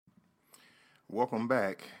Welcome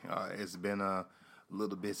back. It's been a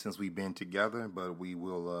little bit since we've been together, but we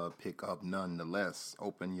will pick up nonetheless.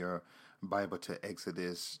 Open your Bible to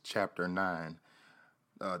Exodus chapter 9.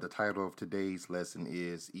 The title of today's lesson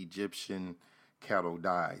is Egyptian Cattle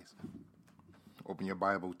Dies. Open your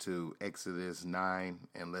Bible to Exodus 9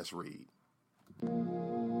 and let's read.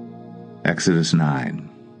 Exodus 9.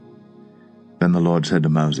 Then the Lord said to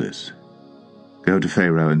Moses, "Go to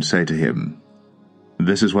Pharaoh and say to him,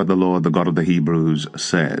 'This is what the Lord, the God of the Hebrews,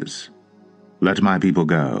 says. Let my people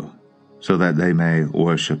go, so that they may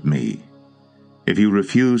worship me. If you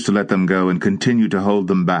refuse to let them go and continue to hold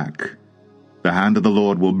them back, the hand of the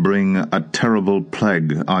Lord will bring a terrible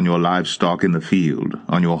plague on your livestock in the field,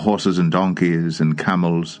 on your horses and donkeys and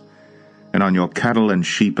camels, and on your cattle and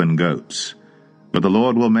sheep and goats. But the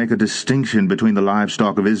Lord will make a distinction between the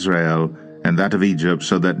livestock of Israel and that of Egypt,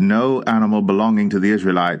 so that no animal belonging to the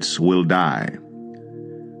Israelites will die.'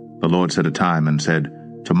 The Lord set a time and said,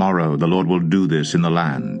 'Tomorrow the Lord will do this in the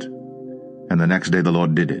land.' And the next day the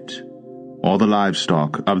Lord did it. All the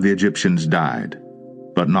livestock of the Egyptians died,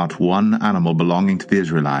 but not one animal belonging to the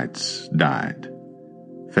Israelites died.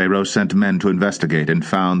 Pharaoh sent men to investigate and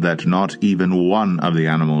found that not even one of the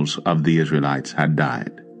animals of the Israelites had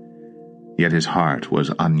died. Yet his heart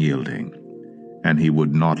was unyielding, and he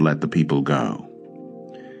would not let the people go.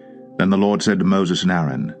 Then the Lord said to Moses and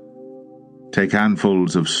Aaron, 'Take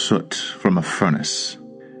handfuls of soot from a furnace,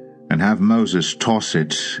 and have Moses toss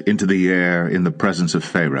it into the air in the presence of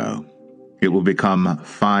Pharaoh. It will become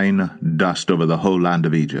fine dust over the whole land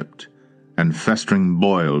of Egypt, and festering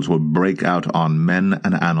boils will break out on men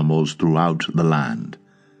and animals throughout the land.'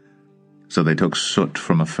 So they took soot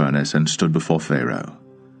from a furnace and stood before Pharaoh.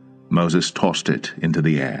 Moses tossed it into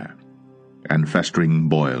the air, and festering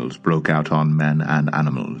boils broke out on men and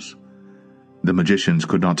animals. The magicians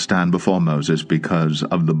could not stand before Moses because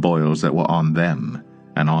of the boils that were on them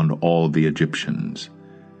and on all the Egyptians.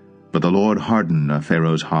 But the Lord hardened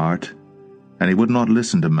Pharaoh's heart, and he would not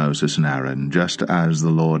listen to Moses and Aaron, just as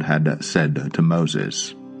the Lord had said to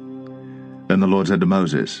Moses. Then the Lord said to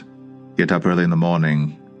Moses, 'Get up early in the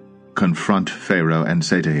morning, confront Pharaoh, and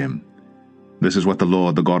say to him, "This is what the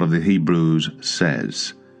Lord, the God of the Hebrews,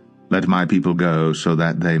 says. Let my people go so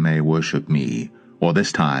that they may worship me. Or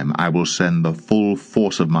this time I will send the full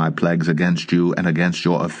force of my plagues against you and against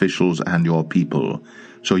your officials and your people,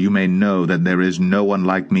 so you may know that there is no one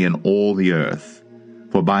like me in all the earth.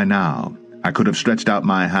 For by now I could have stretched out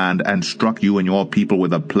my hand and struck you and your people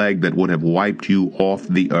with a plague that would have wiped you off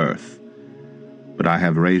the earth. But I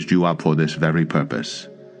have raised you up for this very purpose,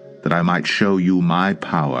 that I might show you my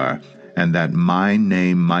power, and that my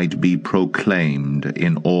name might be proclaimed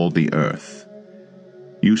in all the earth.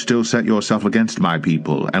 You still set yourself against my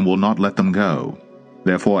people, and will not let them go.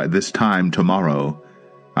 Therefore at this time tomorrow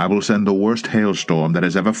I will send the worst hailstorm that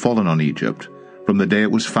has ever fallen on Egypt, from the day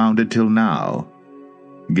it was founded till now.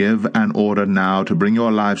 Give an order now to bring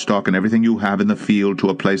your livestock and everything you have in the field to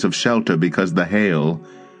a place of shelter, because the hail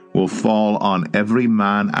will fall on every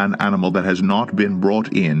man and animal that has not been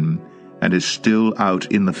brought in and is still out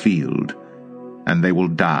in the field, and they will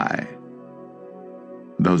die.'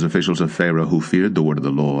 Those officials of Pharaoh who feared the word of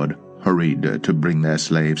the Lord hurried to bring their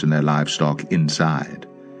slaves and their livestock inside.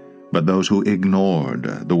 But those who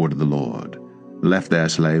ignored the word of the Lord left their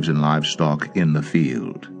slaves and livestock in the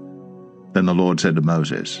field. Then the Lord said to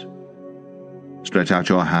Moses, 'Stretch out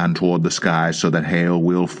your hand toward the sky so that hail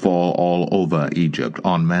will fall all over Egypt,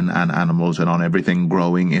 on men and animals and on everything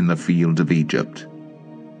growing in the fields of Egypt.'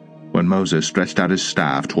 When Moses stretched out his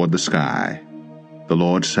staff toward the sky, the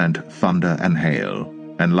Lord sent thunder and hail,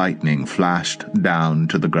 and lightning flashed down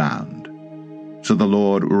to the ground. So the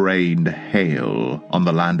Lord rained hail on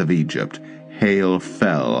the land of Egypt. Hail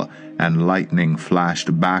fell, and lightning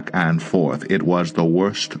flashed back and forth. It was the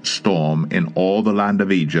worst storm in all the land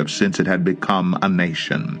of Egypt since it had become a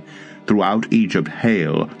nation. Throughout Egypt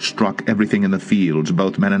hail struck everything in the fields,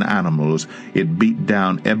 both men and animals. It beat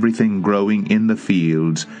down everything growing in the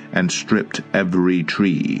fields and stripped every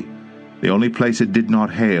tree. The only place it did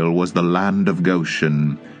not hail was the land of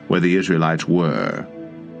Goshen, where the Israelites were.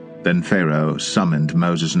 Then Pharaoh summoned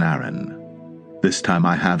Moses and Aaron. 'This time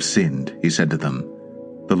I have sinned,' he said to them.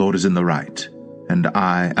 'The Lord is in the right, and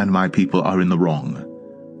I and my people are in the wrong.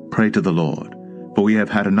 Pray to the Lord, for we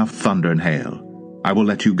have had enough thunder and hail. I will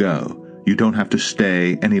let you go. You don't have to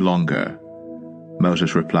stay any longer.'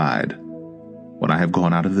 Moses replied, 'When I have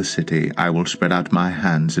gone out of the city, I will spread out my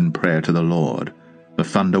hands in prayer to the Lord. The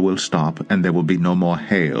thunder will stop, and there will be no more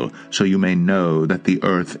hail, so you may know that the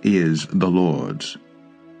earth is the Lord's.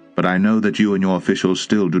 But I know that you and your officials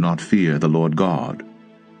still do not fear the Lord God.'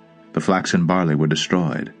 The flax and barley were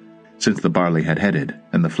destroyed, since the barley had headed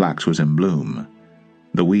and the flax was in bloom.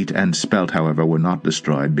 The wheat and spelt, however, were not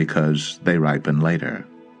destroyed because they ripened later.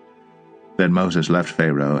 Then Moses left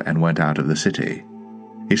Pharaoh and went out of the city.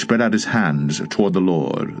 He spread out his hands toward the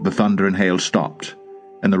Lord. The thunder and hail stopped,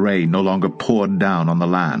 and the rain no longer poured down on the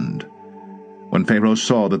land. When Pharaoh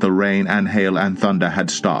saw that the rain and hail and thunder had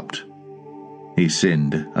stopped, he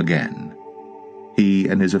sinned again. He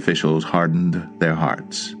and his officials hardened their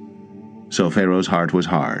hearts. So Pharaoh's heart was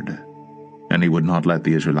hard, and he would not let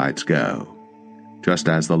the Israelites go, just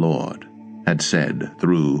as the Lord had said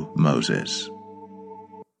through Moses.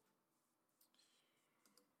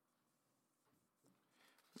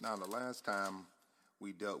 Now, the last time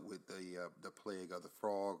we dealt with the plague of the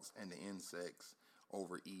frogs and the insects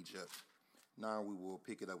over Egypt. Now we will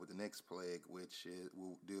pick it up with the next plague, which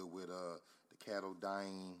will deal with the cattle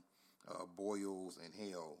dying, boils, and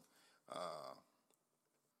hail.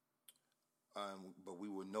 But we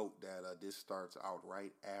will note that this starts out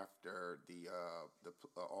right after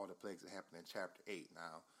all the plagues that happened in chapter 8.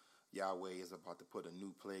 Now, Yahweh is about to put a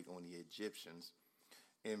new plague on the Egyptians.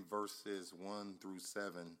 In verses 1 through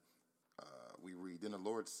 7, we read, Then the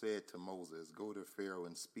Lord said to Moses, Go to Pharaoh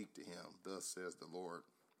and speak to him. Thus says the Lord,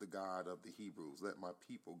 the God of the Hebrews, Let my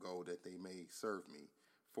people go that they may serve me.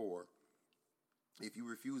 For if you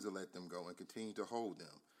refuse to let them go and continue to hold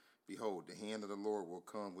them, behold, the hand of the Lord will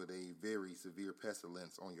come with a very severe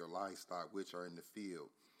pestilence on your livestock which are in the field,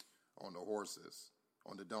 on the horses,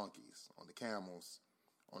 on the donkeys, on the camels,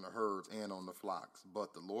 on the herds, and on the flocks.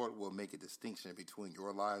 But the Lord will make a distinction between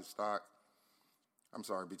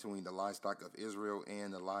between the livestock of Israel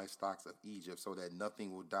and the livestock of Egypt, so that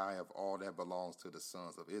nothing will die of all that belongs to the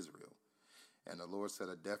sons of Israel. And the Lord set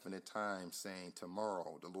a definite time, saying,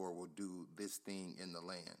 Tomorrow the Lord will do this thing in the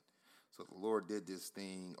land. So the Lord did this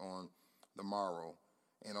thing on the morrow,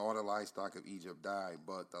 and all the livestock of Egypt died,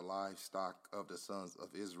 but the livestock of the sons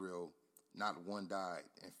of Israel, not one died.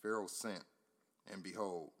 And Pharaoh sent, and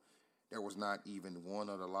behold, there was not even one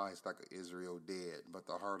of the livestock of Israel dead, but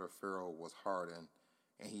the heart of Pharaoh was hardened,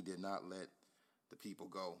 and he did not let the people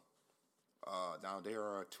go. Now, there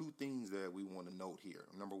are two things that we want to note here.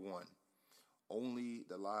 Number one, only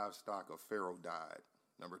the livestock of Pharaoh died.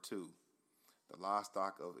 Number two, the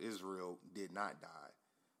livestock of Israel did not die.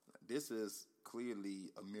 This is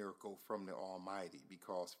clearly a miracle from the Almighty,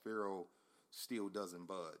 because Pharaoh still doesn't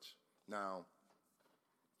budge. Now,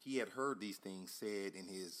 he had heard these things said in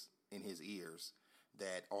his ears,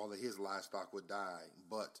 that all of his livestock would die,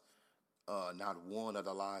 but not one of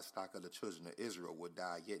the livestock of the children of Israel would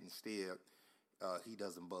die. Yet instead, he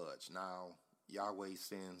doesn't budge. Now, Yahweh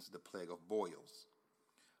sends the plague of boils.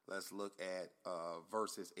 Let's look at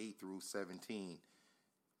verses 8 through 17,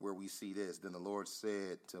 where we see this. Then the Lord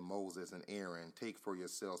said to Moses and Aaron, Take for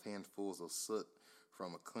yourselves handfuls of soot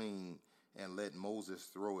from a clean, and let Moses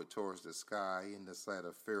throw it towards the sky in the sight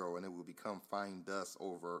of Pharaoh, and it will become fine dust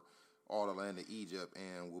over all the land of Egypt,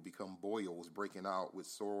 and will become boils breaking out with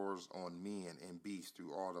sores on men and beasts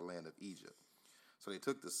through all the land of Egypt. So they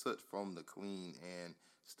took the soot from the clean and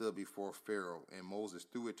stood before Pharaoh, and Moses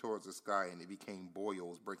threw it towards the sky, and it became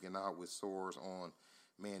boils breaking out with sores on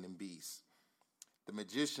man and beast. The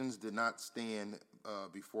magicians did not stand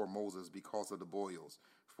before Moses because of the boils,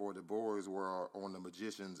 for the boils were on the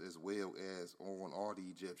magicians as well as on all the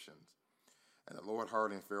Egyptians. And the Lord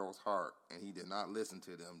hardened Pharaoh's heart, and he did not listen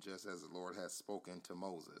to them, just as the Lord had spoken to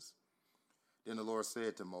Moses. Then the Lord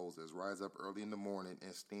said to Moses, Rise up early in the morning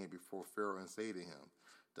and stand before Pharaoh and say to him,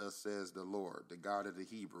 Thus says the Lord, the God of the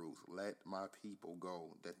Hebrews, Let my people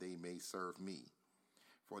go, that they may serve me.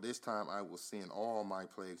 For this time I will send all my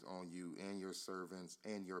plagues on you and your servants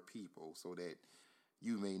and your people, so that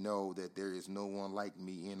you may know that there is no one like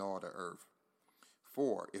me in all the earth.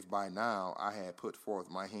 For if by now I had put forth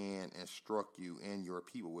my hand and struck you and your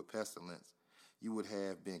people with pestilence, you would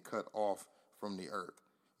have been cut off from the earth.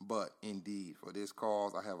 But indeed, for this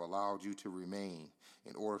cause I have allowed you to remain,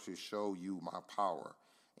 in order to show you my power,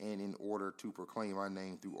 and in order to proclaim my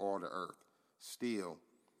name through all the earth. Still,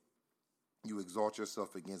 you exalt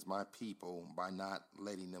yourself against my people by not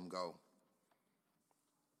letting them go.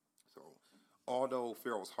 So, although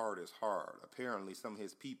Pharaoh's heart is hard, apparently some of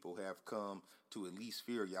his people have come to at least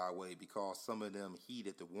fear Yahweh, because some of them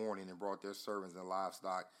heeded the warning and brought their servants and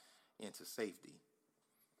livestock into safety.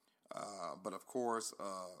 But of course,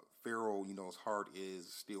 Pharaoh, his heart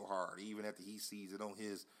is still hard. Even after he sees it on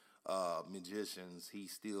his magicians, he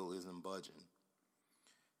still isn't budging.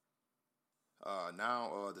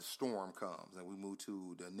 Now the storm comes, and we move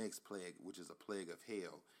to the next plague, which is a plague of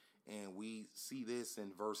hail. And we see this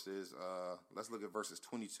in verses, let's look at verses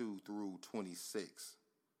 22 through 26.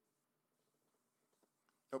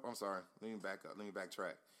 Oh, I'm sorry. Let me back up. Let me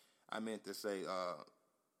backtrack. I meant to say,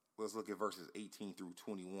 let's look at verses 18 through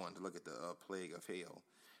 21 to look at the plague of hail.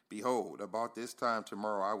 Behold, about this time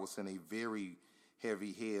tomorrow I will send a very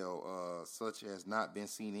heavy hail, such as not been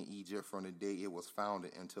seen in Egypt from the day it was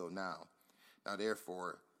founded until now. Now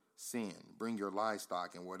therefore, send, bring your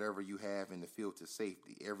livestock and whatever you have in the field to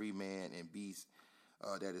safety, every man and beast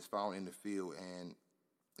that is found in the field and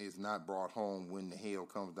is not brought home when the hail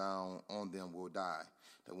comes down on them will die.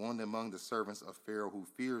 The one among the servants of Pharaoh who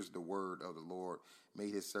fears the word of the Lord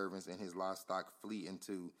made his servants and his livestock flee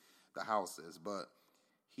into the houses. But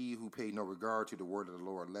he who paid no regard to the word of the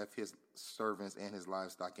Lord left his servants and his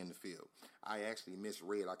livestock in the field. I actually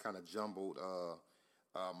misread. I kind of jumbled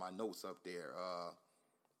my notes up there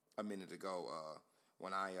a minute ago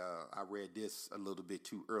when I read this a little bit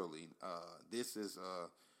too early. This is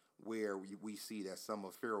where we see that some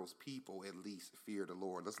of Pharaoh's people at least fear the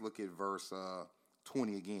Lord. Let's look at verse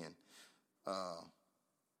 20 again.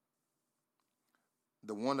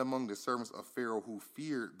 The one among the servants of Pharaoh who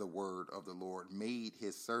feared the word of the Lord made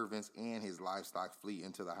his servants and his livestock flee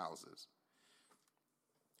into the houses.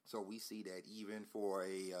 So we see that even for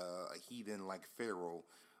a heathen like Pharaoh,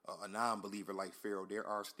 a non-believer like Pharaoh, there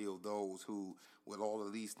are still those who, with all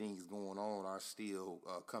of these things going on, are still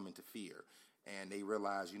coming to fear. And they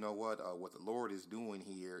realize, you know what the Lord is doing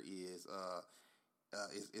here is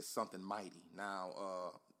something mighty.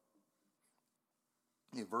 Now,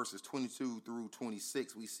 in verses 22 through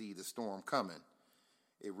 26, we see the storm coming.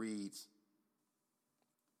 It reads,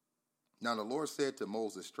 Now the Lord said to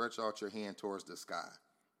Moses, stretch out your hand towards the sky,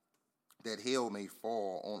 that hail may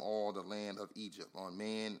fall on all the land of Egypt, on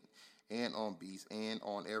man and on beast, and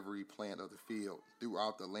on every plant of the field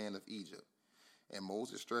throughout the land of Egypt. And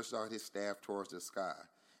Moses stretched out his staff towards the sky,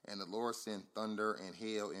 and the Lord sent thunder and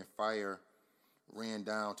hail and fire ran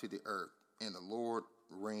down to the earth, and the Lord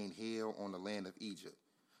rained hail on the land of Egypt.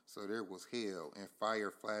 So there was hail and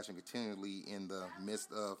fire flashing continually in the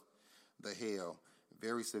midst of the hail,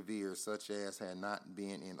 very severe, such as had not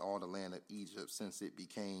been in all the land of Egypt since it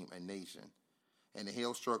became a nation. And the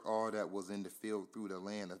hail struck all that was in the field through the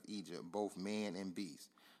land of Egypt, both man and beast.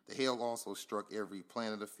 The hail also struck every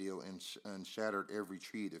plant of the field and shattered every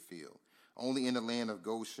tree of the field. Only in the land of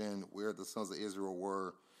Goshen, where the sons of Israel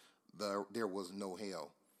were, there was no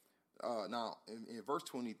hail. Now, in verse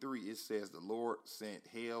 23, it says the Lord sent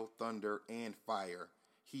hail, thunder, and fire.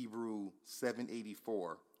 Hebrew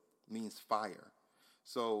 784 means fire.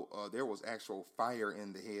 So there was actual fire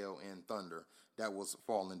in the hail and thunder that was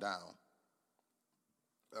falling down.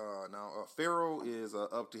 Now, Pharaoh is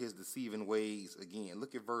up to his deceiving ways again.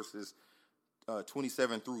 Look at verses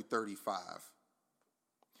 27 through 35.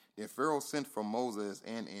 Then Pharaoh sent for Moses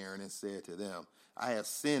and Aaron and said to them, I have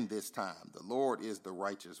sinned this time. The Lord is the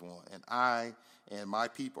righteous one, and I and my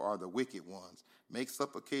people are the wicked ones. Make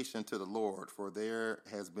supplication to the Lord, for there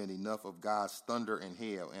has been enough of God's thunder and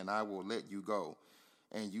hail, and I will let you go,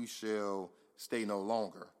 and you shall stay no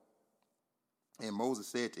longer. And Moses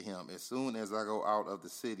said to him, as soon as I go out of the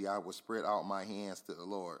city, I will spread out my hands to the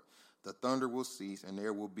Lord. The thunder will cease, and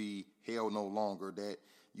there will be hail no longer, that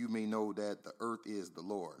you may know that the earth is the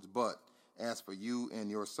Lord's. But as for you and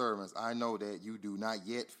your servants, I know that you do not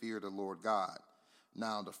yet fear the Lord God.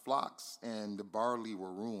 Now the flocks and the barley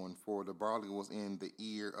were ruined, for the barley was in the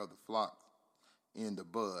ear of the flock in the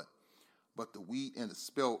bud. But the wheat and the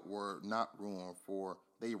spelt were not ruined, for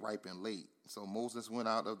they ripened late. So Moses went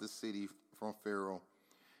out of the city from Pharaoh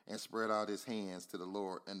and spread out his hands to the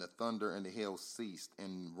Lord, and the thunder and the hail ceased,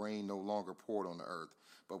 and rain no longer poured on the earth.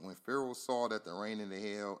 But when Pharaoh saw that the rain and the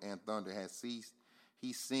hail and thunder had ceased,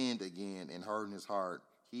 he sinned again and hardened his heart,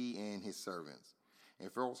 he and his servants.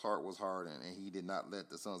 And Pharaoh's heart was hardened, and he did not let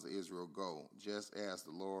the sons of Israel go, just as the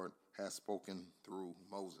Lord has spoken through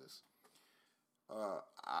Moses.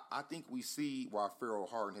 I think we see why Pharaoh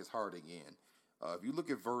hardened his heart again. If you look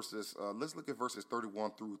at verses, let's look at verses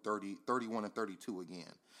 31 through 31 and 32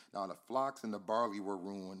 again. Now the flocks and the barley were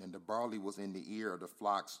ruined, and the barley was in the ear of the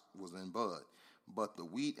flocks was in bud. But the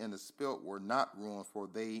wheat and the spelt were not ruined, for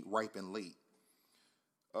they ripened late.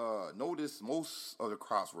 Notice most of the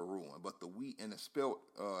crops were ruined, but the wheat and the spelt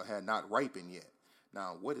had not ripened yet.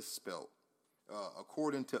 Now, what is spelt?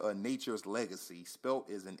 According to Nature's Legacy, spelt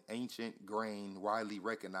is an ancient grain widely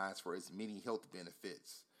recognized for its many health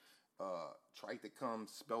benefits. Triticum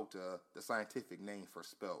spelta, the scientific name for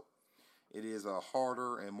spelt. It is a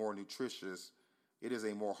harder and more nutritious. It is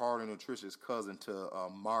a more hard and nutritious cousin to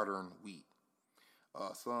modern wheat.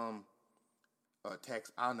 Some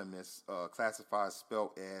taxonomists classify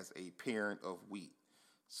spelt as a parent of wheat.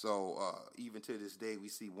 So even to this day, we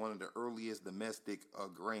see one of the earliest domestic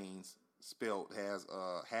grains spelled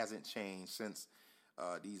hasn't changed since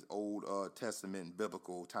these Old Testament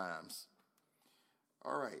biblical times.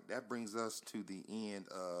 All right, that brings us to the end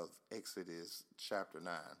of Exodus chapter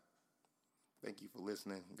 9. Thank you for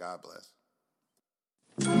listening. God bless.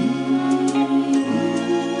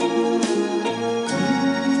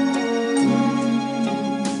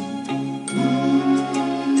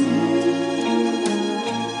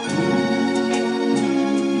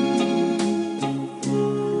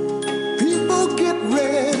 People get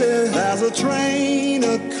ready, there's a train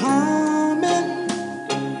a-coming.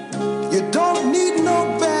 You don't need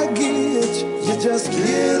no baggage, you just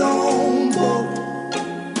get on board.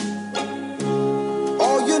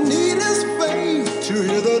 All you need is faith to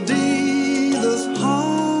hear the deep